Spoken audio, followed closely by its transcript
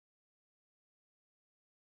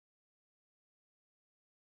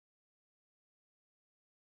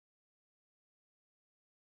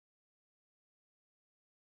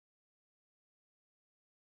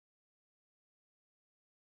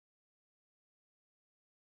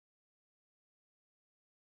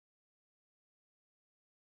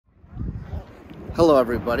Hello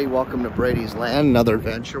everybody, welcome to Brady's Land, another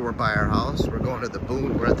adventure. We're by our house. We're going to the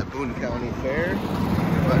Boone, we're at the Boone County Fair.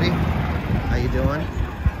 Everybody, how you doing?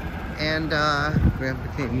 And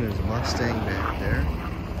Grandpa King, there's a Mustang back there.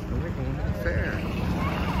 And we're going to the fair.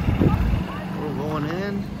 We're going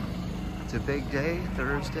in. It's a big day,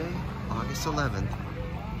 Thursday, August 11th.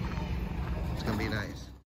 It's gonna be nice.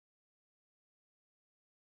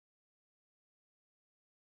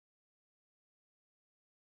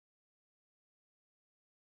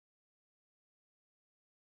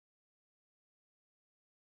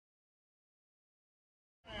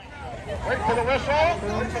 Wait for the whistle.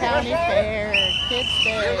 Boone County Fair, Kids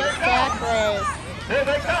Day, Sack Race. Here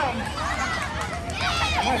they come.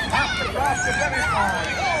 Almost half across the finish line.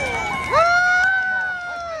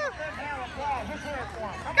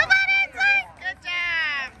 Come on in, Zach. Good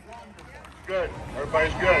job. Good.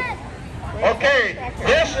 Everybody's good. Okay,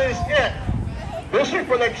 this is it. This is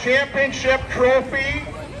for the championship trophy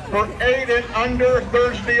for 8 and under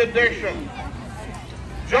Thursday edition.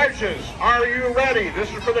 Judges, are you ready? This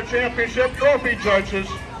is for the championship trophy, judges.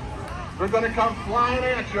 They're going to come flying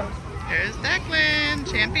at you. Here's Declan,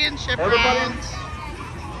 championship Everybody- rounds.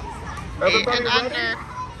 8 Everybody and ready? under.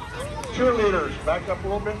 Cheerleaders, back up a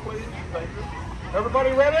little bit, please. Thank you.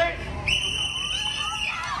 Everybody ready?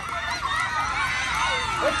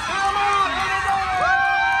 Let's come on! Here we go!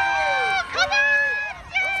 Come on!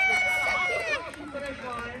 Finish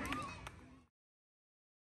line.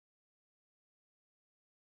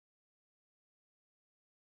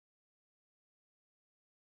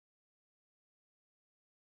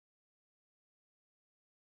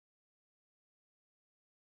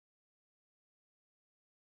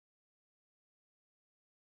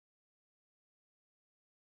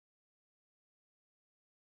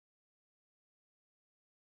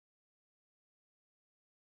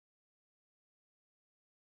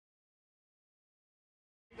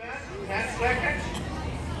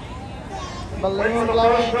 Balloon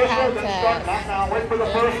blowing Not contest. now. Wait for the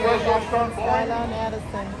first whistle to start blowing. Skyline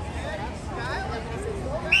Edison.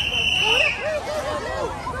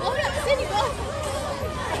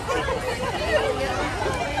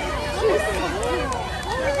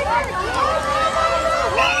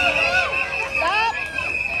 Stop.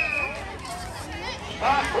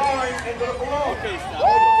 Stop blowing into the balloon.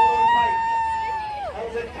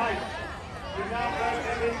 Hold it tight. Do not let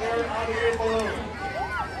any air out of your balloon.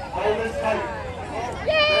 Hold it tight. Thank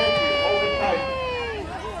you. Hold it tight.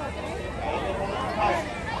 Hold the balloon tight.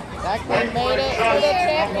 Declan made it to the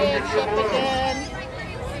championship again.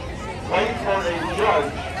 Wait for a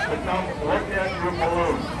judge to come look at your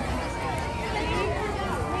balloon.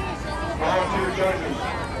 Volunteer judges.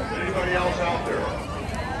 Anybody else out there?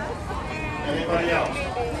 Anybody else?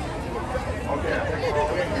 Okay, I think we're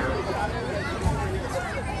all in here.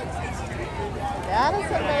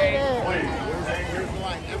 Addison made it. Please.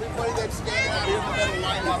 Everybody that's standing out here in the middle,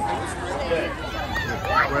 line up. Okay.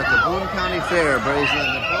 We're at the Boone County Fair, Brady's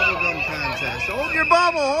Land, the bubblegum contest. Hold your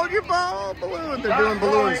bubble, hold your balloon. They're doing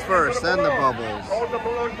balloons first, then the bubbles. Hold the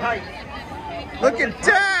balloon tight. Look at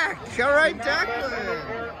Dak! All right,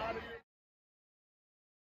 Declan.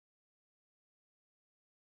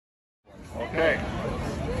 Okay.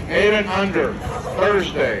 8 and under,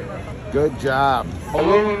 Thursday. Good job.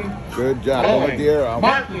 Balloon Good job. blowing. Oh dear.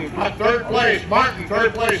 Martin, third place. Martin,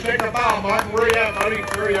 third place. Take a bow. Martin, where you at, buddy?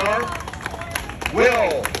 There you are.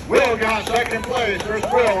 Will got second place. There's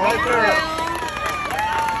Will right there.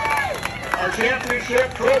 Our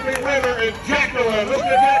championship trophy winner is Jacqueline. Look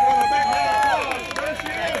at Jacqueline, a big round of applause. There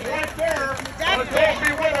she is, right there. Our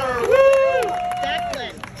trophy winner. Woo!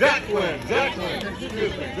 Jacqueline.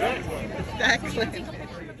 Excuse me, Jacqueline. Declan.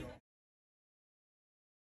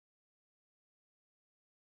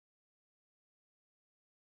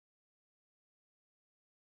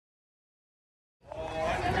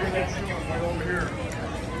 Right over here.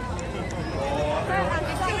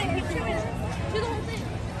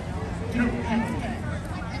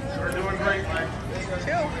 We're doing great, Mike.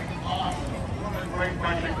 Great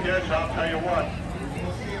bunch of kids, I'll tell you what.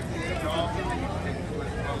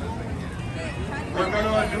 We're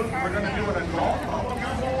gonna do an adult.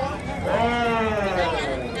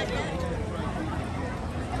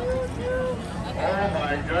 Oh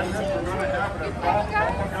my goodness, we're gonna have an adult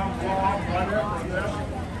bubblegum blow off right after this.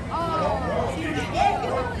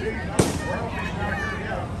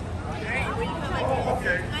 Oh,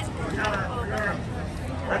 okay.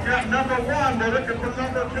 I got number 1. We're looking for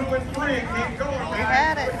number 2 and 3. Keep going. We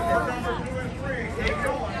had it. For number 2 and 3. Keep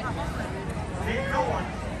going. Keep going.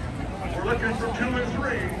 We're looking for 2 and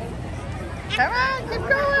 3. Come on, keep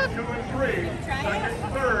going. 2 and 3. Second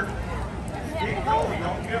and third. Keep going.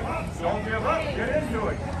 Don't give up. Don't give up. Get into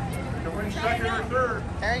it. To win second or third.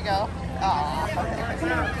 There you go. Right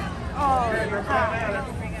there. Okay, they're going at it.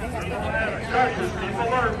 They're going at it. Judges, keep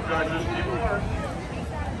alert. Judges, keep alert.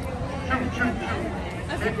 Shoot.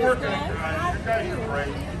 Keep working it, guys. You guys are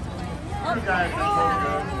great. You guys are so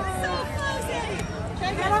good. So close, Eddie.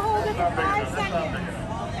 I gotta hold it for 5 seconds.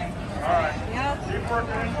 All right. Keep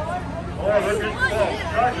working it. Oh, they're getting close.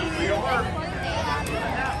 Judges, be alert.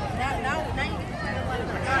 Now you get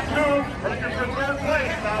Got two. Looking for third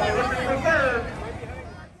place now. We're looking for third.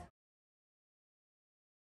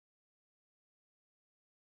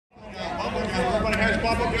 Everybody has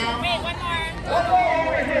bubble gum. Wait, one more.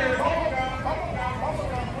 Over here. Bubble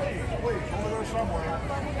gum, please. Please, over there somewhere.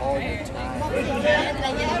 All the time. This is it.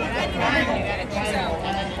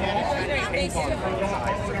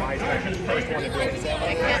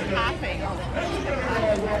 I can't popping.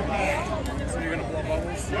 So you're gonna blow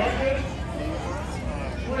bubbles? Judges,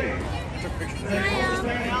 please. Took pictures of him.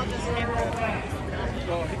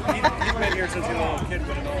 So he's been here since he was a little kid,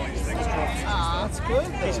 but all these things. That's good.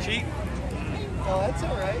 He's cheap. Oh, that's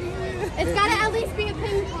all right. It's gotta at least be a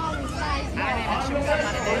ping pong size.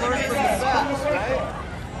 We'll learn from the best, right?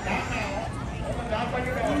 Stop like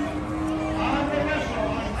you're going. On the whistle,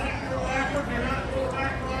 on your backward, do not go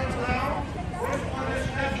backwards now. First one that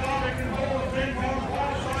steps out, they can hold a ping pong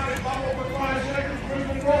ball side, bubble for 5 seconds, move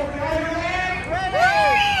the ball. Are you ready?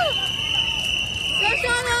 Go,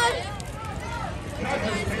 Shauna!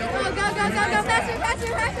 Go, faster.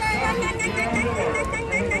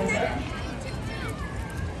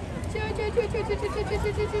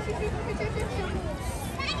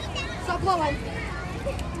 Stop blowing.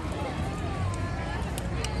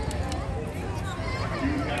 You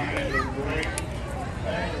guys are great.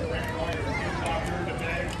 Thanks for bringing all your kids out here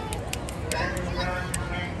today. Thank you very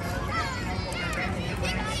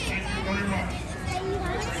much. Thank you very much.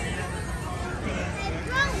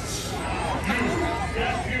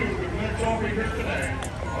 You, the wins over here today.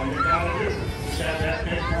 All you gotta do is have that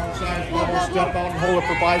ping pong size bubble, step out and hold it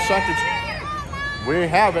for 5 seconds. We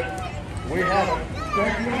have it. We have it.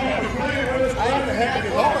 Thank you all for playing with us. Glad to have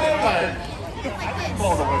you. All right.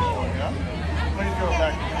 Blow the whistle, yeah? Please go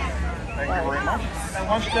back. Thank you very much. And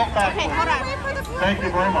one step back, please. Thank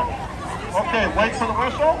you very much. Okay, wait for the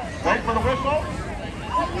whistle. Wait for the whistle.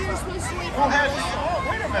 Who has the... Oh,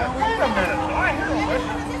 wait a minute. I hear a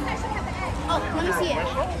whistle. Oh, let me see it.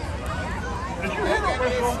 Whistle? Did you hear a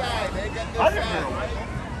whistle? I didn't hear a whistle.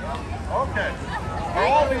 Okay. Are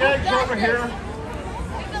all the eggs over here?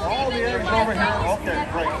 All the eggs over here? Okay,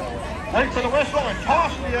 great. Wait for the whistle and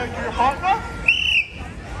toss the egg to your partner.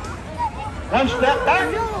 One step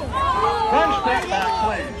back. One step back,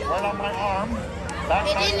 please. Right on my arm. Back.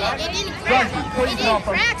 Judges, please help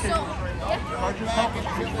us. Judges, help us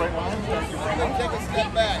keep straight lines. Thank you very much. Take a step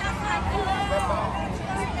back.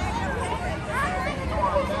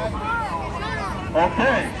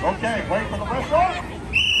 Okay, wait for the whistle.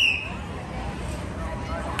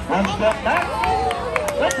 One step back.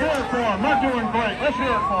 Let's hear it for him. They're doing great. Let's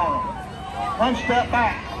hear it for him. One step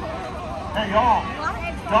back. Hey, y'all,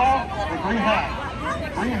 the green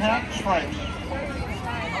hat stripes.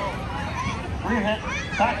 Green hat,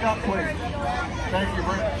 back up, please. Thank you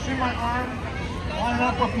very much. See my arm? Line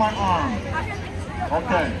up with my arm.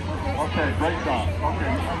 Okay, great job.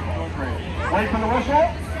 Okay, I'm doing great. Wait for the whistle.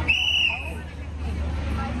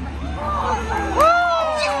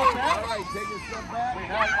 Take a step back. We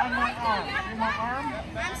have on my arm. See my arm?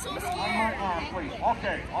 I'm so On scared. my arm, please.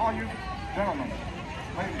 Okay, all you gentlemen,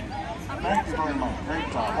 ladies, thank you very much. Great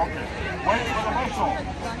job. Okay, wait for the whistle.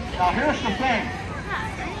 Now here's the thing.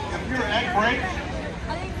 If your egg breaks,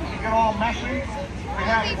 you get all messy, we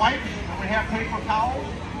have wipes and we have paper towels,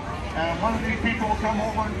 and one of these people will come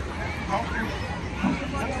over and help you.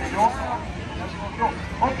 There you go.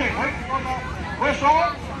 Okay, wait for the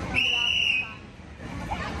whistle.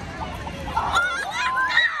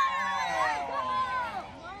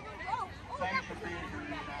 Thanks for being here,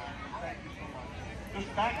 you guys. Thank you so much. Just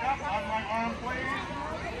back up on my arm, please.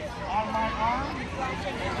 On my arm.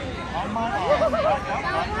 On my arm. Back up.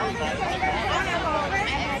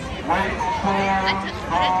 Wait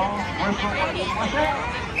for whistle.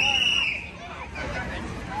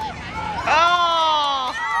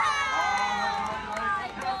 Oh!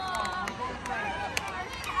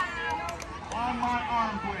 On my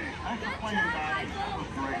arm, please. Thanks for playing, guys. That was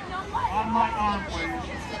great. On my arm, please.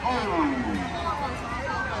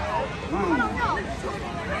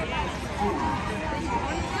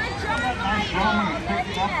 Nice gentleman is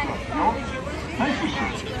picking up the notes. Thank you, sir.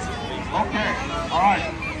 Okay, all right.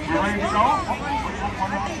 You ready to go?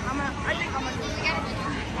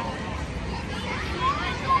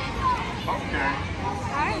 Okay.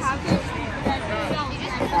 I have it.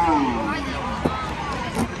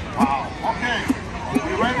 Wow. Okay.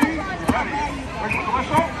 You ready? Ready. Wait for the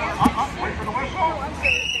whistle. Wait for the whistle.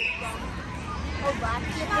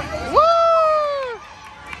 Woo!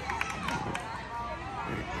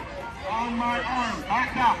 On my arm.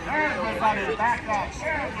 Back up. Everybody back up.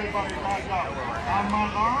 Everybody back up. On my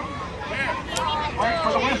arm. Wait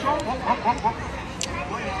for the whistle.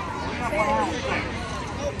 Clean up on aisle 6.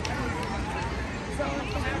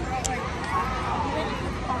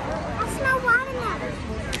 I smell watermelon.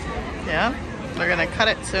 Yeah, they're gonna cut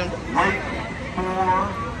it soon. Wait for.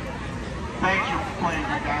 Thank you for playing,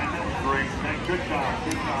 you guys. That was great. Good job.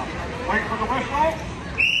 Good job. Wait for the whistle.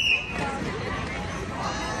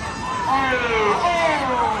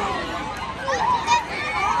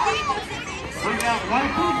 We got one.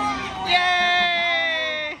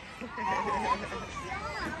 Yay!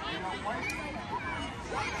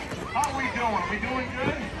 How are we doing? Are we doing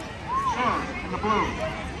good? Sir, in the blue.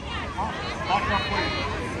 Back up, please.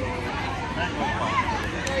 Thank you.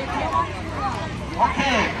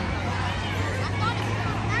 Okay.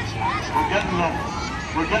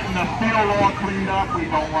 We're getting the field all cleaned up. We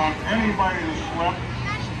don't want anybody to slip.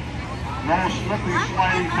 No slippy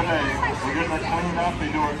slidey today. We're getting it cleaned up. They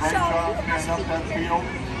do a great job cleaning up that field.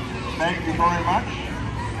 Thank you very much.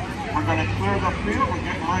 We're going to clear the field. We're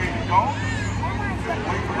getting ready to go.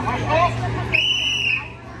 Wait for the whistle.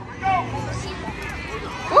 Here we go.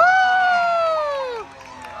 Woo!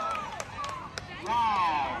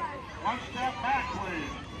 Wow. One step back,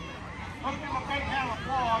 please. Let's give a big hand of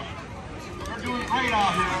applause. They're doing great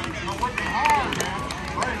out here. They're working hard, man.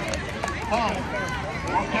 Great. Fun.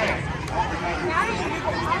 Okay.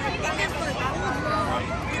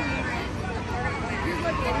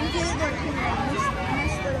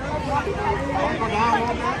 I'll go down a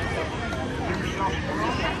little bit. Give yourself some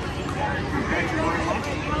room. Thank you very much.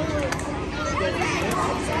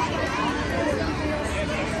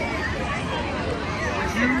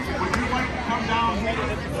 Would you like to come down here?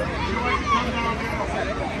 Would you like to come down here?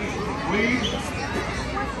 Please?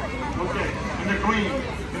 Okay. In the green.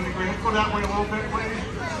 In the green. Let's go that way a little bit, please.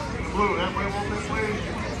 In the blue. That way a little bit, please.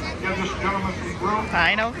 Give this gentleman some room.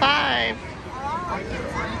 9:05. Right there.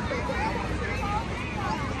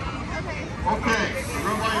 Okay,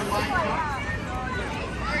 everybody lined up.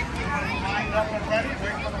 Everybody lined up and ready.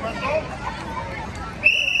 Wait for the whistle.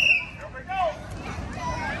 Here we go.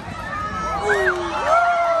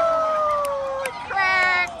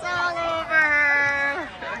 Cracks all over her.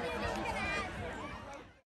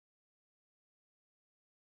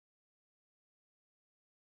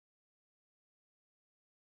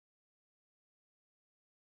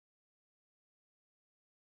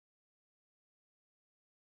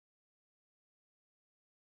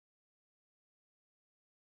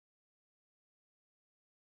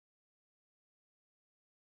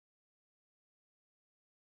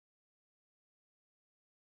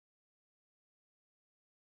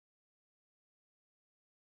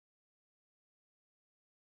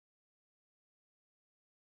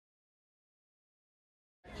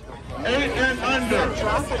 Eight and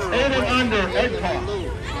under, egg pop. 8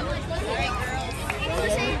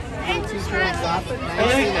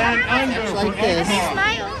 and under Like for egg this.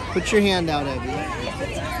 pop. Put your hand out, Abby.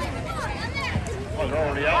 Oh, they're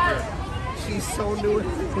already out here. She's so new.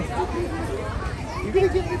 You're gonna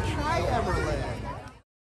get to try Everland.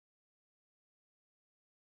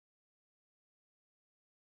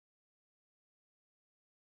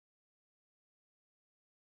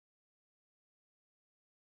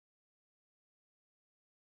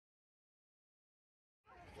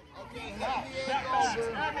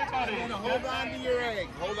 Everybody. Hold on to your egg.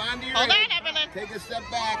 Hold on to your Hold egg. on, Evelyn. Take a step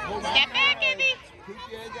back. Hold on. Step back, Evie. Keep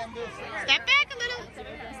your egg on this side. Step back a little.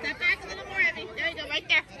 Step back a little more, Evie. There you go, right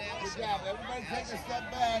there. Good job. Everybody take a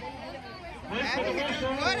step back. Wait for the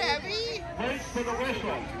whistle. What, Abby? Wait for the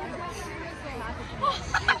whistle.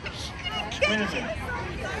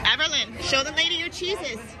 Evelyn, show the lady your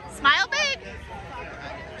cheeses. Smile big.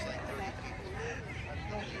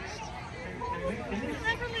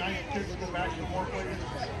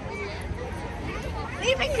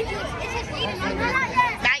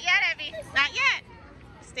 Not yet, Evie. Not yet.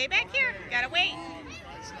 Stay back here. Gotta wait.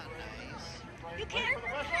 You can't.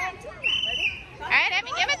 All right,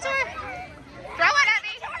 Evie, give it to her. Throw it,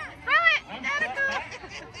 Evie. Throw it. Gotta go.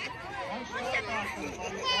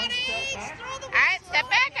 All right, step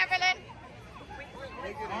back, Evelyn.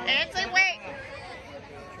 And say wait.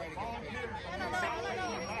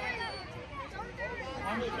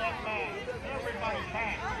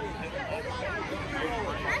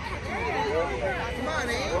 Come on,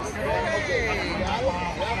 Ace. Hey.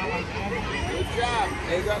 job.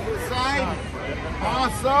 Hey, you got to the side?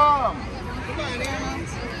 Awesome. Come on, Anna.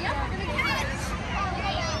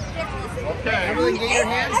 Okay. Evelyn, get your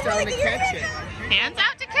hands down to catch it. Hands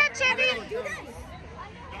out to catch, Evie.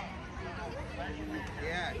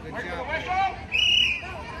 Yeah, good Wait for the job. whistle.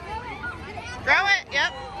 Throw it.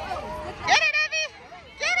 Yep. Get it, Evie.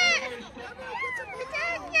 Get it.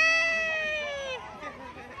 Yay.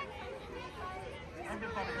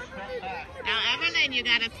 Now, Evelyn, you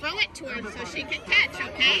gotta throw it to her so she can catch,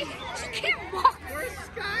 okay? She can't walk. Where's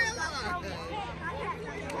Skylar?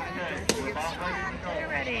 You're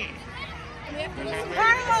ready.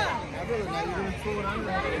 Carnival! Evelyn, now you're going to throw it on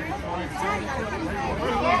there.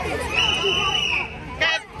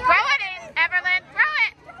 Good. Throw it in, Evelyn. Throw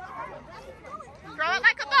it. Throw it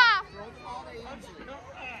like a ball.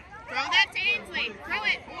 Throw that to Ainsley. Throw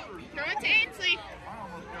it. Throw it to Ainsley.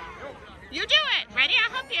 You do it. Ready?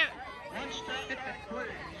 I'll help you.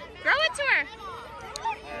 Throw it to her.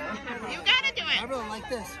 You gotta do it. Evelyn, like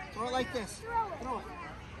this. Throw it like this. Throw it.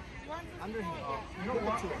 Underhand. Give it to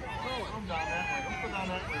her. Throw it.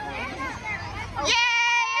 Yay,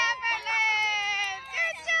 Evelyn!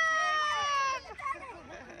 Good job!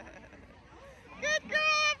 Good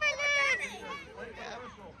girl, Evelyn!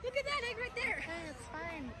 Look at that egg right there. Hey, it's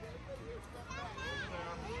fine.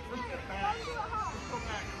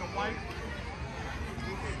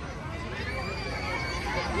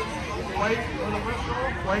 Wait for the whistle.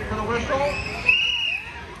 Wait for the whistle.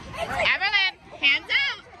 Evelyn, hands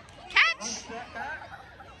out. Catch.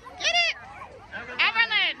 Get it.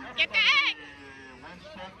 Evelyn, get the egg.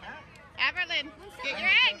 Evelyn, get your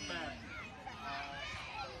egg.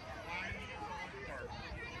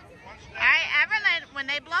 All right, Evelyn, when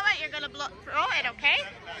they blow it, you're going to throw it, okay?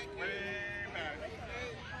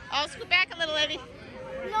 Oh, scoot back a little, Evie.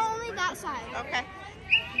 No, only that side. Okay.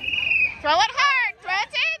 Throw it hard. Throw it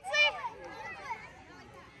to Ainsley.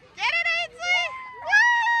 Get it, Ainsley. Woo!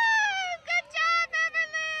 Good job,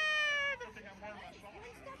 Evelyn.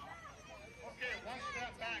 Okay, one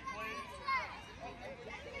step back, please.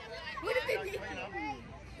 What did they do?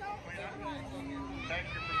 Thank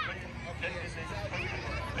you for being okay.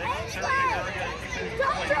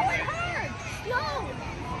 Don't throw it hard. No.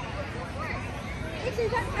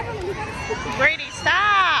 Evelyn, you gotta stick it. Brady,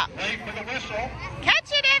 stop. Wait for the whistle.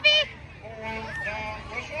 Catch it, Evie.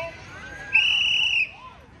 Whistle.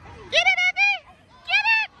 Get it, Evie. Get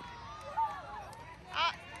it.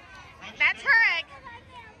 Oh, that's her egg.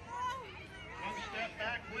 One step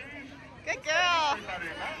back, please. Good girl. Everybody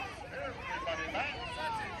back. Everybody back.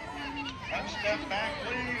 One step back,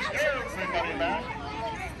 please. Everybody back.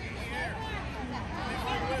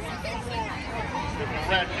 The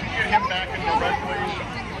red. Can you get him back in the red, please?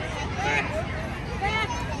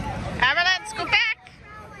 Evelyn, scoot back.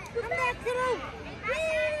 Come back, kiddo.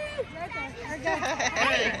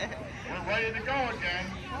 Hey, we're ready to go again.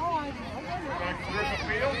 We're going to clear the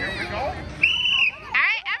field. Here we go. All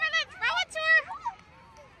right, Evelyn, throw it to her.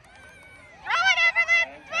 Throw it, Evelyn.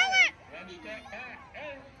 Throw it. One step back.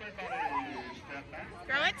 Everybody step back.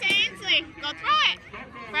 Throw it to Ainsley. Go throw it.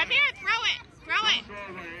 From here, throw it. Throw it.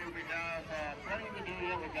 We have plenty to do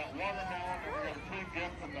here. We got watermelon and we got a big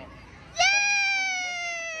gift from them. Yay!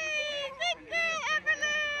 Good girl,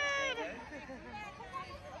 Evelyn.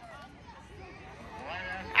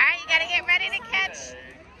 All right, you gotta get ready to catch.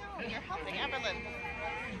 You're helping Evelyn.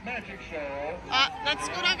 Magic show. Let's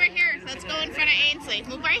scoot over here. Let's go in front of Ainsley.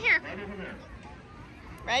 Move right here. Right over there.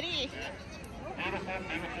 Ready? Beautiful,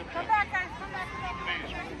 beautiful. Come back, guys. Come back.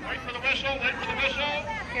 Please, wait for the whistle. Wait for the whistle.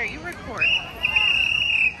 Here, you record.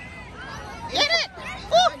 Get it!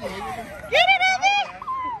 Woo! Get it, Evie!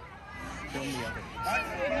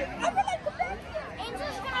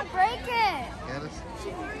 Angel's gonna break it. Get it?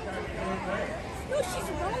 No, she's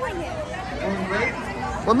rolling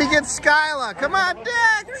it. Let me get Skylar. Come on,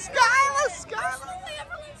 Dad. Skylar.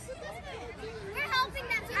 We're helping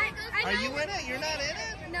them. Are you in it? You're not in it?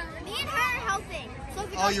 No, me and her are helping. So if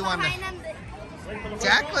we Oh, go you want to- behind them,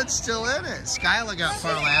 Jacqueline's still in it. Skylar got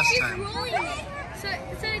far last she's time. rolling it. So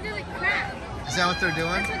they do like crap. Is that what they're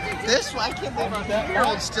doing? This one, I can't believe our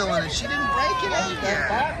 4-year-old's still in it. She didn't break it either.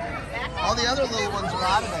 All the other little ones are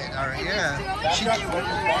out of it. All right, yeah. She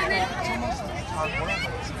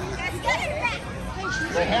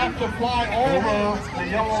They have to fly over the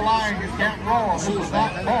yellow line. You can't roll. This is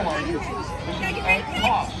not bowling. This is a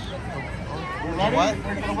toss. You ready? What?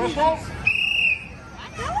 Wait for the whistle.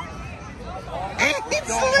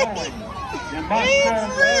 Ainsley! You must turn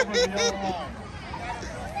over the yellow line.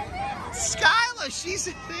 Skylar, she's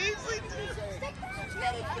in Ainsley.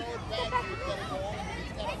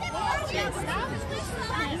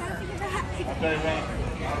 I'll tell you what.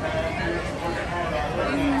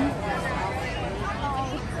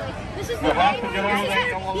 You'll have to get on that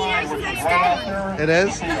yellow line, which is right out there. It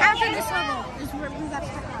is? After this level is where we got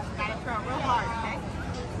stuck on. Gotta throw real hard,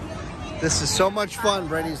 okay? This is so much fun,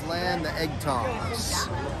 Brady's Land, the egg toss.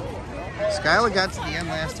 Skylar got to the end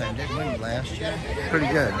last time, didn't win last year. Pretty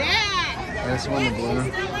good. Dad! That's one of the blue.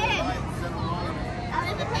 Still in.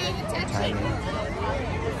 I'll even pay attention. Tiny.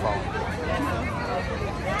 Fall.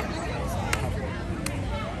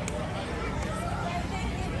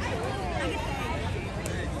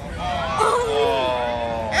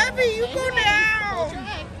 Abby, you go down!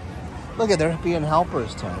 Look at they're being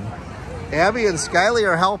helpers, Tony. Abby and Skylar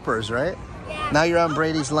are helpers, right? Yeah. Now you're on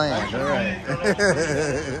Brady's Land. All right.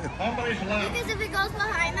 Somebody's left. Because if it goes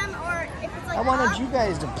behind them or if it's like I wanted up, you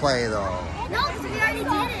guys to play though. No, because we already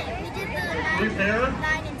did it. We did the 9, Repair?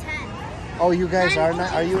 9 and 10. Oh, you guys are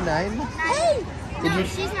not? Are you 9? Hey! Did No, you-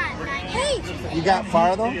 she's not 9. Hey! You got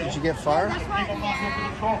far though? Did you get far? That's why.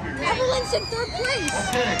 Evelyn's in 3rd place.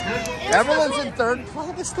 Okay, here's Everyone's in 3rd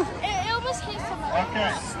place. It almost hit someone.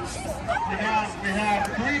 okay. We have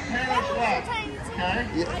 3 pairs left.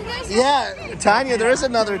 Okay? Yeah, Tanya, there is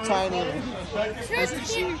another tiny. This is the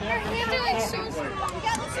second championship.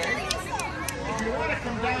 If you want to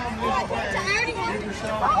come down this way, give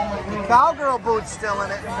yourself a little Cowgirl boot's still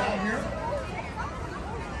in it. down here.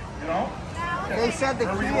 You know? They said the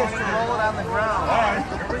key is to roll it on the All ground. right,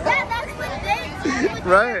 here we go. That's what they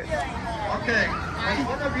Right. Okay,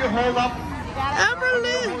 one of you hold up.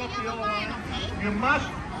 Emily! You must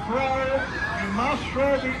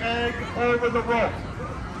throw the egg over the rope.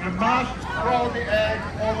 You must throw the egg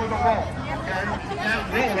over the rope. Okay? You can't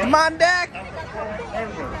roll it. Come on, Dak. You have to throw it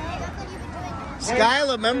over.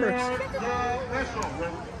 Skylar, remember. The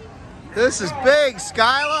whistle. This is big,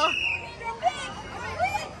 Skylar.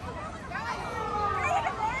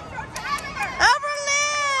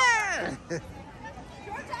 Everly!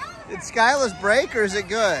 Did Skylar's break or is it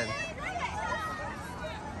good?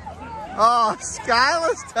 Oh,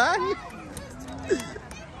 Skylar's done.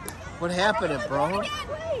 What happened, it broke?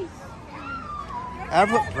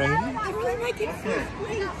 Everett Brady?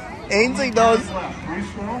 Ainsley knows.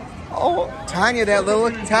 Oh, Tanya, that little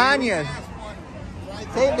Tanya.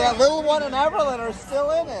 Hey, that little one and Everett are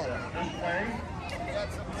still in it.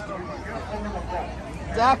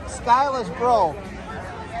 Zach Skylar's broke.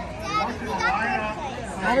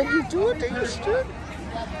 How did you do it? Did you stood?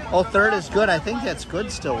 Oh, 3rd is good. I think that's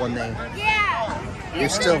good still when they. Yeah. You're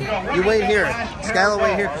still. You wait here. Skylar,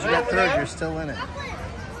 wait here because you got 3rd. You're still in it.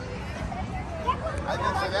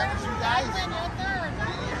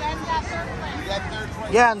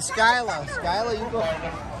 Yeah, and Skylar. Skylar, you go.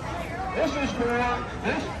 This is for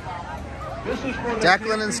the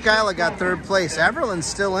Declan and Skylar got 3rd place. Everlynn's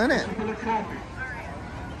still in it. for the trophy.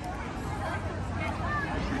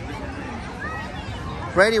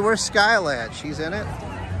 Brady, where's Skylar at? She's in it?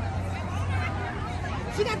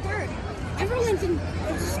 She got 3rd.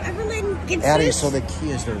 Everlyn gets Addie, this. so the key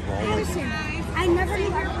is they're rolling. Listen, I never knew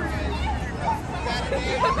her.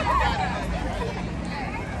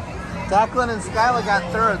 Declan and Skylar got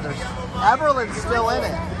 3rd. Everlynn's still in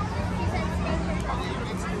it.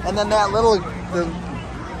 And then that little...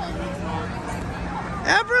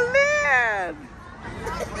 Everlynn!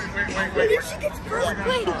 What if she gets 1st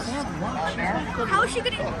place? How is she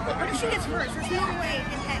gonna? What if she gets 1st? There's no way in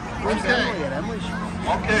heck. Where's Emily at?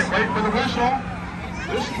 Okay, wait for the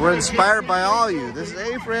whistle. We're inspired by all you. This is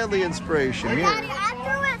A. Bradley Inspiration. Here. Daddy, I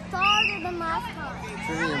threw it farther than last time.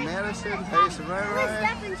 Trinity and Madison, Pace and Where's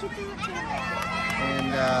Ryan, Stephen? She threw it to me.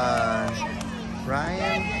 and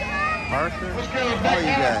Ryan, Parker, Let's get it all back you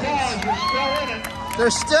out of guys. pause. We're still in it.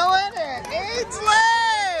 They're still in it. Ainsley!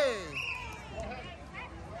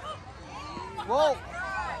 Whoa.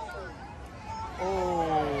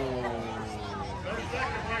 Oh.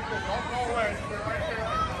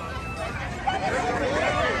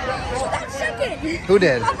 That's second. Who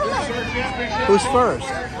did? Who's first?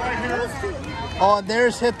 Oh, and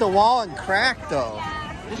theirs hit the wall and cracked though.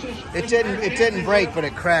 It didn't break, but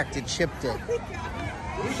it cracked. It chipped it.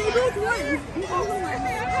 They both won.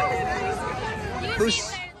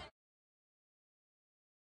 Who's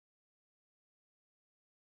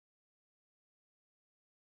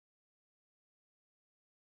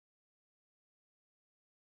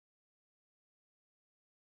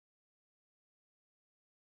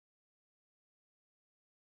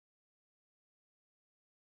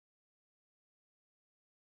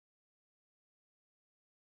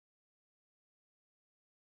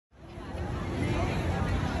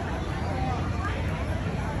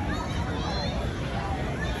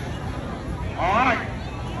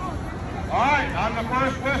All right, on the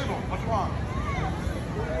first whistle. What's wrong?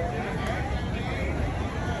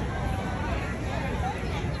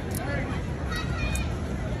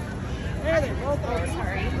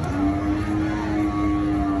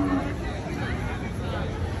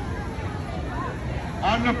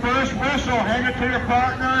 On the first whistle, hang it to your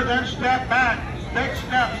partner, then step back. Big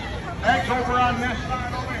steps. Legs over on this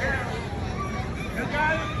side over here. You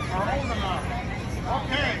guys are old enough.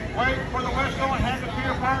 Okay, wait for the whistle and hang it to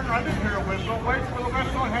your partner. I didn't hear a whistle. Wait for the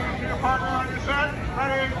whistle and hang it to your partner on your set.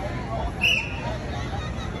 Ready?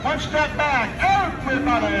 One step back.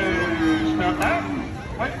 Everybody step back.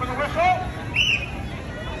 Wait for the whistle.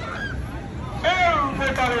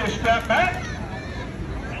 Everybody step back.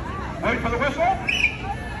 Wait for the whistle.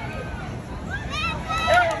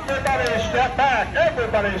 Everybody step back.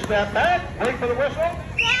 Everybody step back. Wait for the whistle.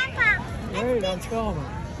 Wait, I'm filming.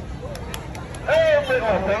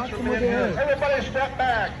 Thanks for being here. Everybody step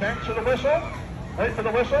back. Thanks for the whistle. Wait for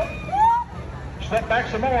the whistle. Step back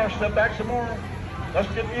some more. Step back some more. Let's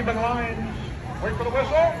get even lines. Wait for the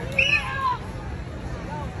whistle.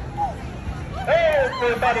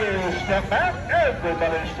 Everybody step back.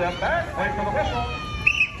 Everybody step back. Wait for the whistle.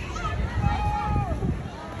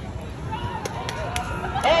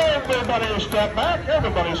 Everybody step back.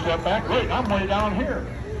 Everybody step back. Wait, I'm way down here.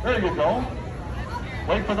 There you go.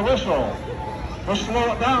 Wait for the whistle. Let's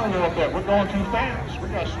slow it down a little bit. We're going too fast. We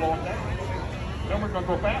got to slow it down. Then we're going to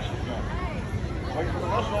go faster again. Wait for the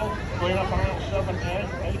whistle. Straight up around 7,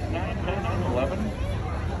 8, 9, 10, 11.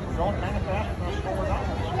 We're going kind of fast. We're going to slow it down.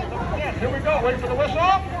 Again. Here we go. Wait for the whistle.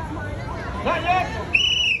 Not yet.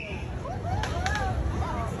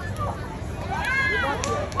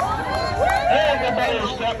 Everybody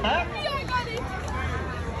step back.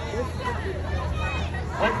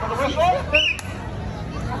 Wait for the whistle.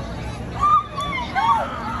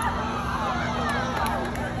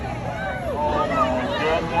 Oh my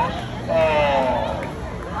goodness.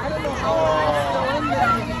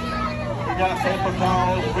 We got paper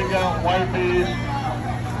towels, we got wipes.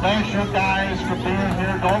 Thanks you guys for being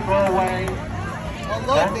here. Don't go away.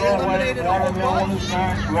 Don't go away. Watermelon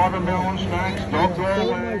snacks, watermelon snacks. Don't go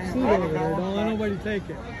away. Don't let nobody take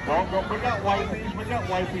it. Don't go. We got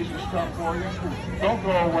wipes and stuff for you. Don't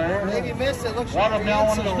go away. Maybe you missed it. Looks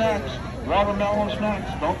Watermelon like snacks. Watermelon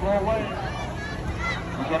snacks. Don't go away.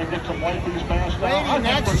 We're going to get some wipes fast now. Maybe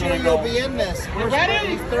next year you'll be in this. You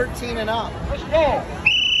ready? 13 and up. Let's go.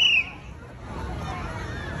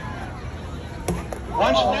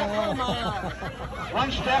 One step.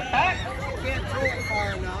 One step back. Can't throw it far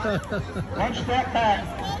enough. One step back.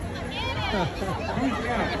 Who's in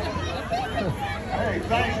it? Hey,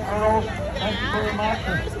 thanks, girls. Thank you very much.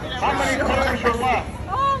 How many players are left?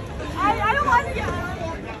 I don't want to get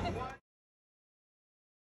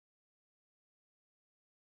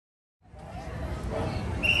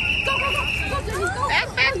Go, Denise, go.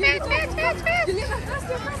 Fast. Denise,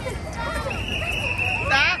 faster.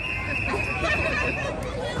 Stop.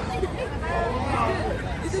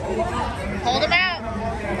 Hold him out.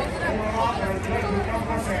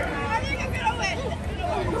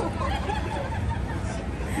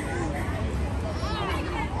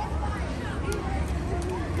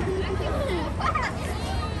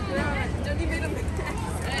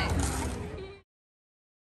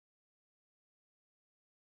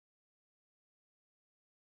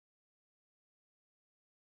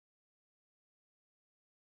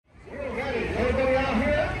 Everybody out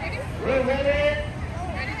here? We're ready.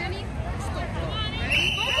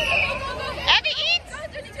 Abby, eat.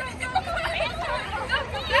 Okay, stop.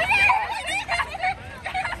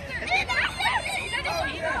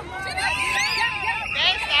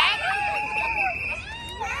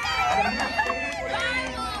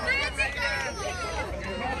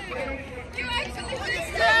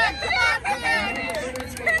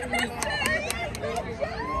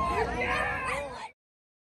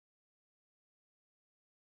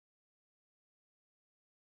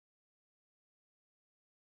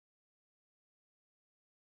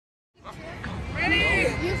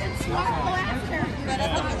 You can swap after.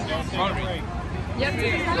 Yep.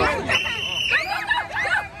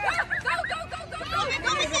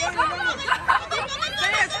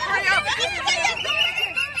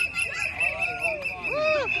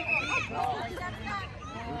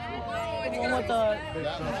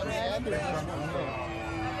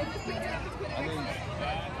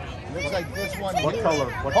 Looks like this one What here. color?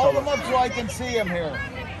 Hold them up so I can see them here.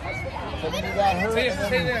 Somebody got hurt. Stay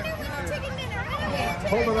and there.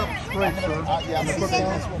 Hold it up straight, sir. Yeah, I'm going to put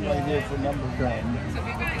this one right here for number 10.